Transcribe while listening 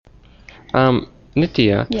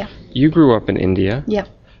Nitya, Yeah. you grew up in India. Yeah.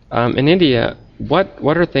 In India,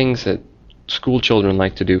 what are things that school children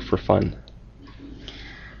like to do for fun?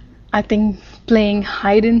 I think playing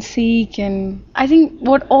hide and seek, and I think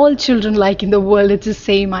what all children like in the world, it's the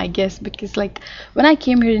same, I guess, because like when I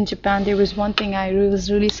came here in Japan, there was one thing was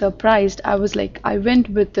really surprised. I went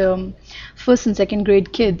with first and second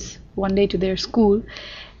grade kids one day to their school,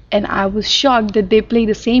 and I was shocked that they play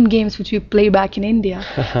the same games which we play back in India.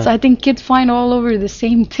 So I think kids find all over the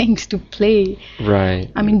same things to play. Right.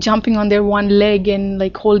 I mean, jumping on their one leg and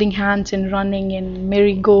like holding hands and running and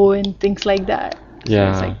merry-go and things like that. So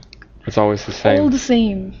Yeah. it's like It's always the all same. the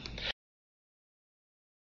same.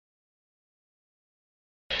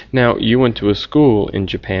 Now, you went to a school in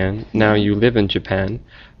Japan. Now you live in Japan.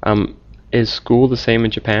 Is school the same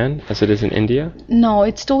in Japan as it is in India? No,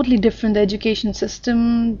 it's totally different. The education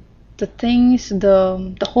system, the things,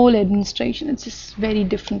 the whole administration, it's just very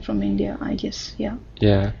different from India, I guess. Yeah.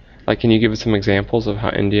 Yeah. Like, can you give us some examples of how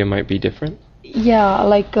India might be different? Yeah,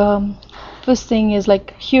 like first thing is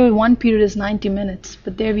like here one period is 90 minutes,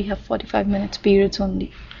 but there we have 45 minutes periods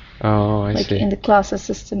only, Oh, I like see. in the classes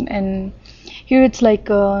system. And here it's like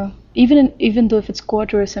even though if it's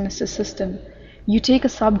quarter or semester system, you take a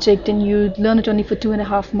subject and you learn it only for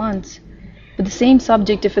 2.5 months. But the same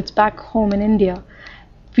subject, if it's back home in India,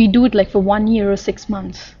 we do it like for 1 year or 6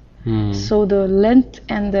 months. Hmm. So the length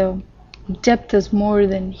and the depth is more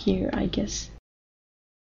than here, I guess.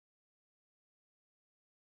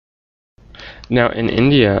 Now, in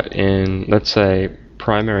India, in let's say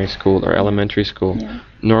primary school or elementary school, Yeah.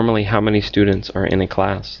 normally how many students are in a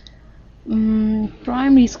class?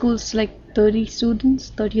 Primary school's like 30 students,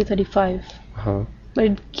 30 or 35. Uh-huh. But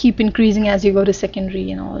it keep increasing as you go to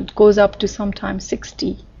secondary, it goes up to sometimes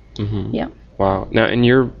 60. Mm-hmm. Yeah. Wow. Now, in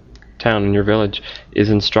your town, in your village, is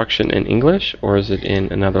instruction in English or is it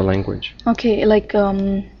in another language? Okay, like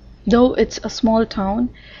though it's a small town,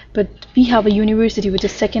 but we have a university which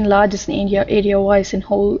is second largest in India area-wise in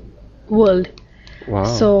whole world. Wow.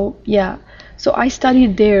 So yeah, so I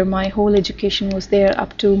studied there. My whole education was there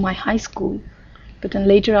up to my high school. But then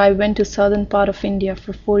later I went to southern part of India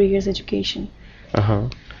for 4 years education. Uh-huh.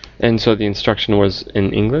 And so the instruction was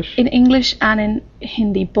in English? In English and in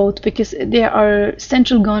Hindi, both, because there are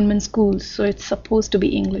central government schools, so it's supposed to be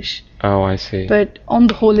English. Oh, I see. But on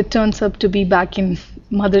the whole, it turns up to be back in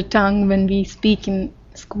mother tongue when we speak in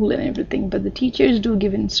school and everything. But the teachers do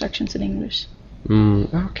give instructions in English.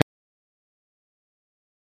 Okay.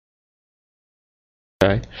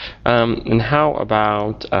 Okay. And how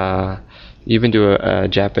about you've been to a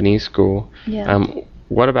Japanese school? Yeah.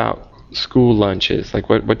 What about school lunches? Like,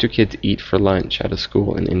 what do kids eat for lunch at a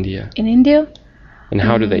school in India? In India, And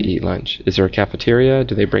how do they eat lunch? Is there a cafeteria?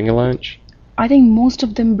 Do they bring a lunch? I think most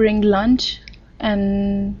of them bring lunch,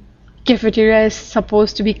 and cafeteria is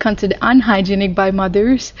supposed to be considered unhygienic by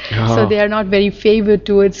mothers, so Oh. they are not very favored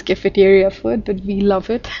towards cafeteria food, but we love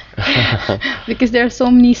it because there are so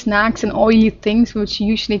many snacks and oily things which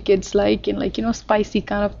usually kids like, and like spicy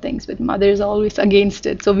kind of things, but mothers are always against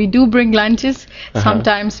it. So we do bring lunches.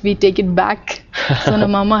 Sometimes we take it back Sona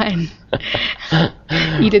Mama and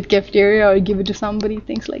eat at cafeteria or give it to somebody,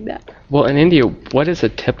 things like that. Well, in India, what is a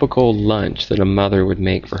typical lunch that a mother would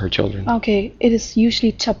make for her children? Okay, it is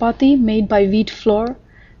usually chapati made by wheat flour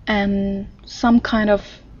and some kind of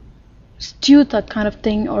stew, that kind of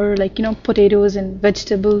thing, or like potatoes and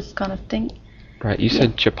vegetables kind of thing. Right. You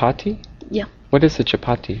said chapati? Yeah, What is a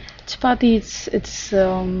chapati? chapati.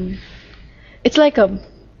 It's like a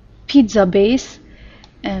pizza base,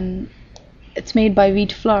 and it's made by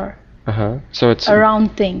wheat flour. Uh-huh. So it's A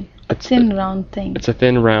round thing, a It's- thin round thing. it's a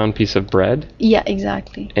thin round piece of bread. Yeah,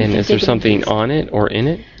 exactly. And You is there take it in something pieces. on it or in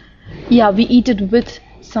it? Yeah, we eat it with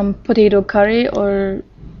some potato curry or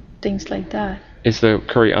things like that. Is the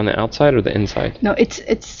curry on the outside or the inside? No, it's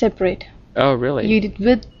separate. Oh, really? You eat it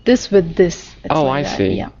with this, with this. It's Oh, like I that,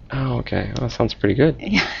 see. Yeah. Oh, okay. Well, that sounds pretty good.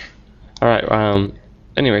 Yeah. All right.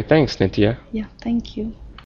 Anyway, thanks, Nitya. Yeah. Thank you.